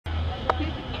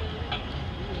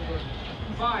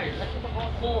5,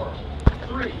 4,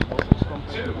 3,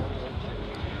 2.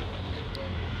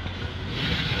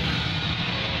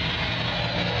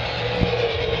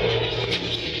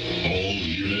 All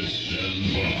units stand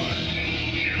by.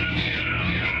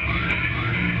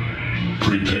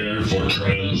 Prepare for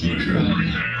transmission.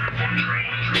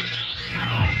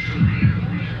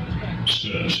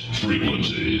 Set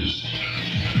frequencies.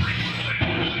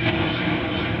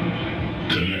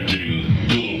 Connecting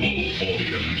global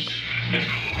audience.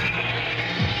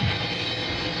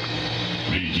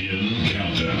 Begin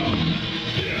countdown.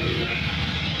 10,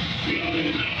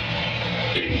 9,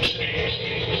 8,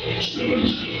 7,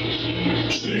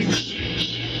 6,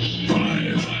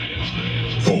 5,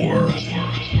 4,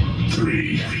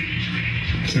 3,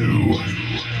 2,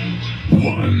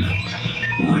 1.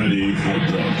 Ready for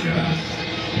broadcast.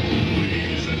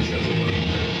 Ladies and gentlemen,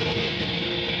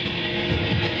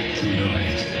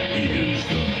 tonight is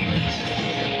the night.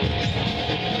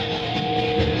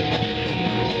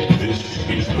 This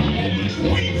is the moment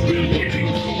we've been waiting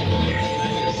for.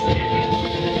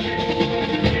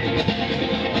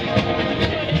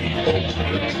 The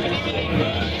ultimate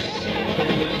climax.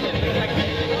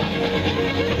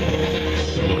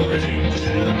 Celebrating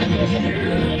 10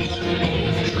 years of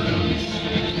trance.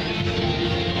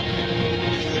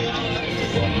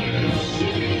 5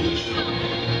 cities.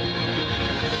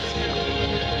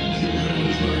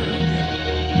 Joburg,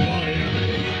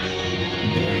 Miami,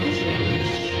 Buenos Aires,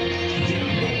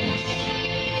 Denver, Sydney.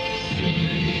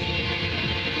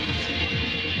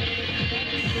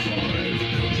 5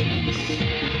 continents.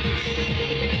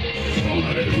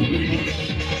 5 weeks.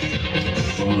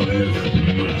 5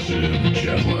 massive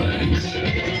jet lags.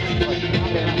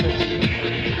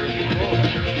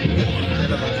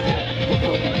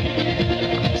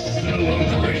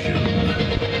 Celebration.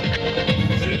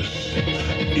 This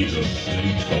is a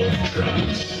State of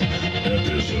Trance,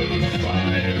 episode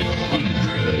 500.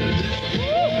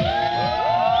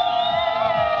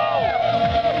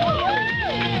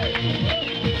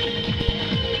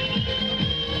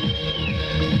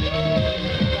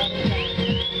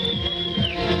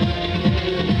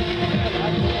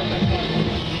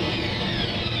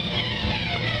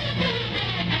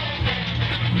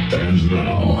 And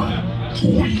now,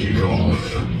 we kick off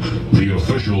the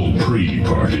official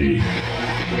pre-party.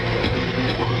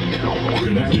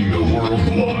 Connecting the world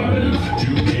live to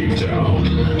Cape Town.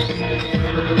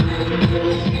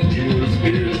 Give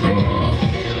it up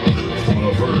for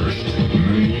the first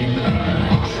main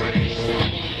act.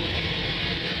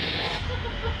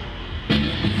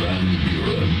 Van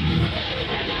Buuren.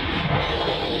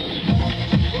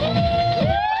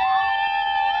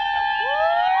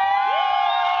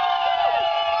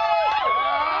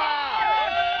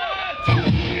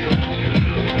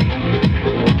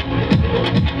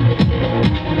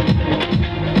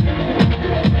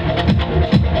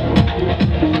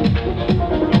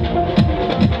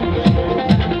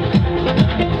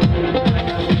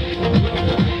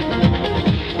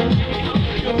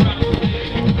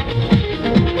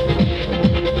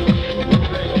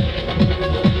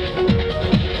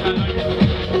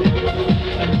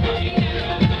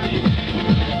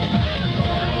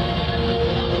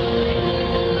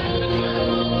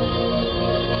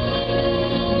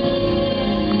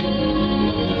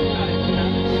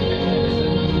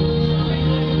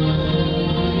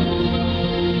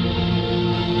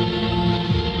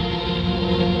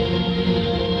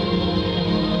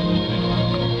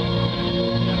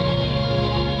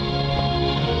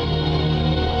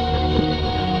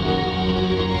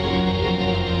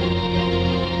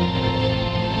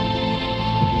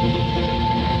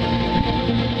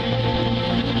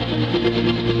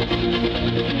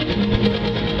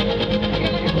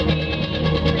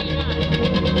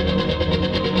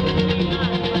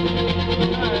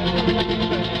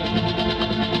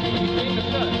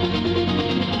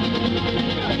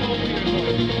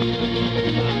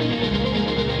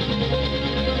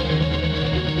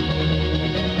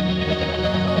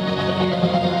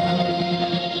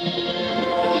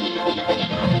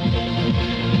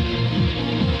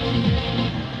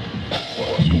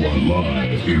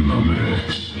 Live in the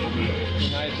mix.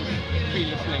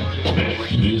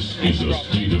 This is a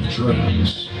State of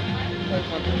Trance,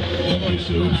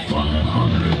 episode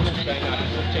 500.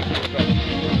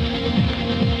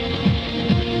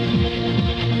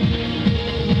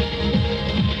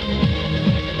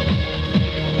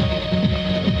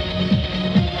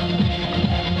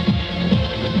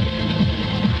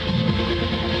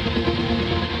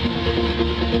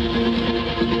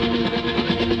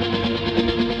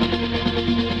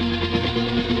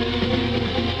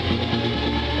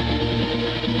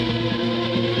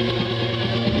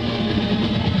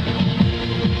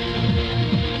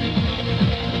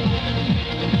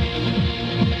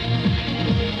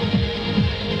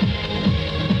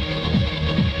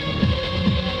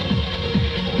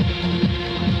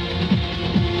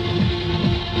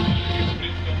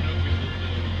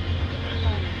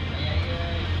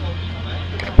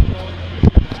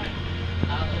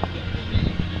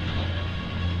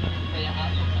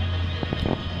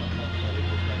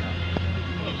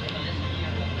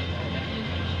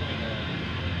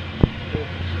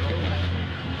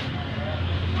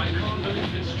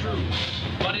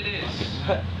 what it is.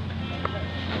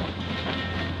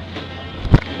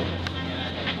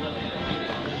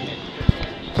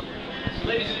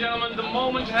 Ladies and gentlemen, the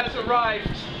moment has arrived.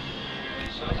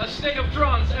 A State of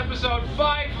Trance, episode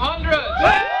 500!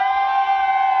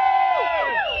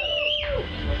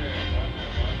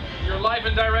 You're live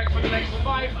and direct for the next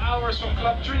 5 hours from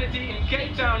Club Trinity in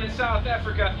Cape Town in South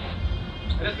Africa.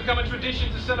 It has become a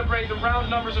tradition to celebrate the round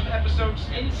numbers of episodes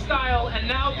in style, and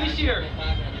now this year,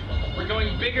 we're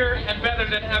going bigger and better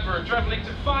than ever, traveling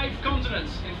to 5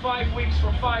 continents in 5 weeks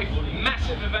for 5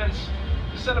 massive events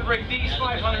to celebrate these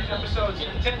 500 episodes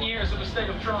and 10 years of A State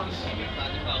of Trance.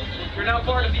 You're now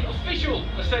part of the official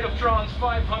A State of Trance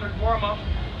 500 warm-up.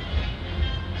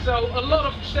 So a lot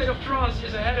of State of Trance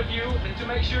is ahead of you, and to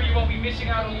make sure you won't be missing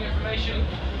out on the information,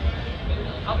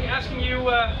 I'll be asking you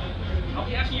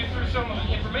through some of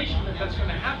the information that's going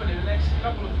to happen in the next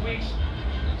couple of weeks.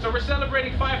 So we're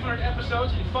celebrating 500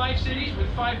 episodes in 5 cities with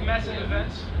 5 massive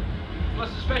events,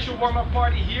 plus a special warm-up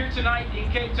party here tonight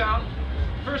in Cape Town.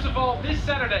 First of all, this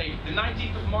Saturday, the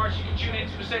 19th of March, you can tune in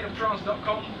to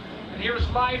thestateoftrance.com and hear us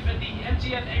live at the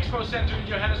MTN Expo Center in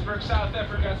Johannesburg, South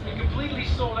Africa. It's been completely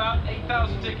sold out,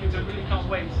 8,000 tickets, I really can't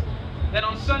wait. Then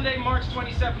on Sunday, March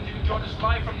 27th, you can join us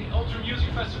live from the Ultra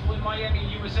Music Festival in Miami,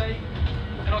 USA.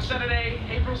 And on Saturday,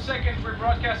 April 2nd, we're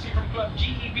broadcasting from Club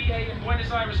GEBA in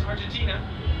Buenos Aires, Argentina.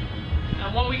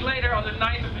 And 1 week later, on the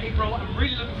 9th of April, I'm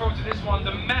really looking forward to this one,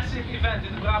 the massive event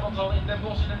in the Brabant Hall in Den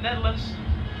Bosch in the Netherlands.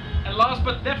 And last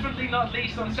but definitely not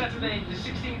least, on Saturday, the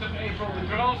 16th of April, the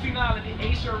grand finale in the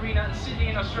ASOT Arena in Sydney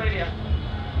in Australia.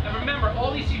 And remember,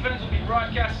 all these events will be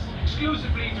broadcast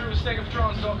exclusively through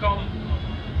thestateoftrance.com.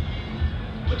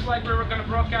 Looks like we're going to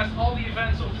broadcast all the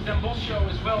events of the Den Bosch show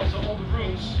as well, so all the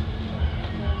rooms.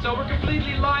 So we're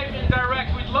completely live and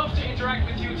direct. We'd love to interact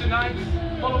with you tonight.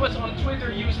 Follow us on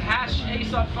Twitter, use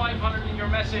 #ASOT500 in your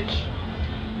message.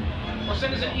 Or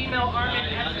send us an email,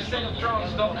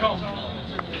 armin@thestateoftrance.com.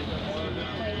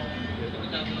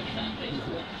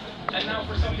 And now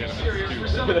for something serious. We're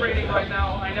celebrating right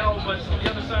now, I know, but on the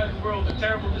other side of the world, a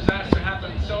terrible disaster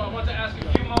happened. So I want to ask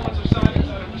a few moments of silence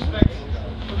out of respect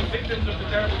for the victims of the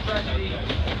terrible tragedy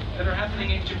that are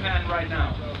happening in Japan right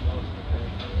now.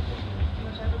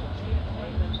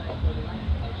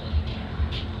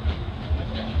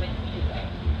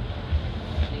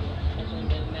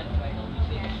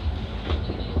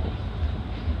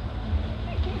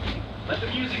 Let the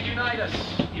music unite us.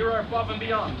 Here are Above and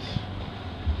Beyond.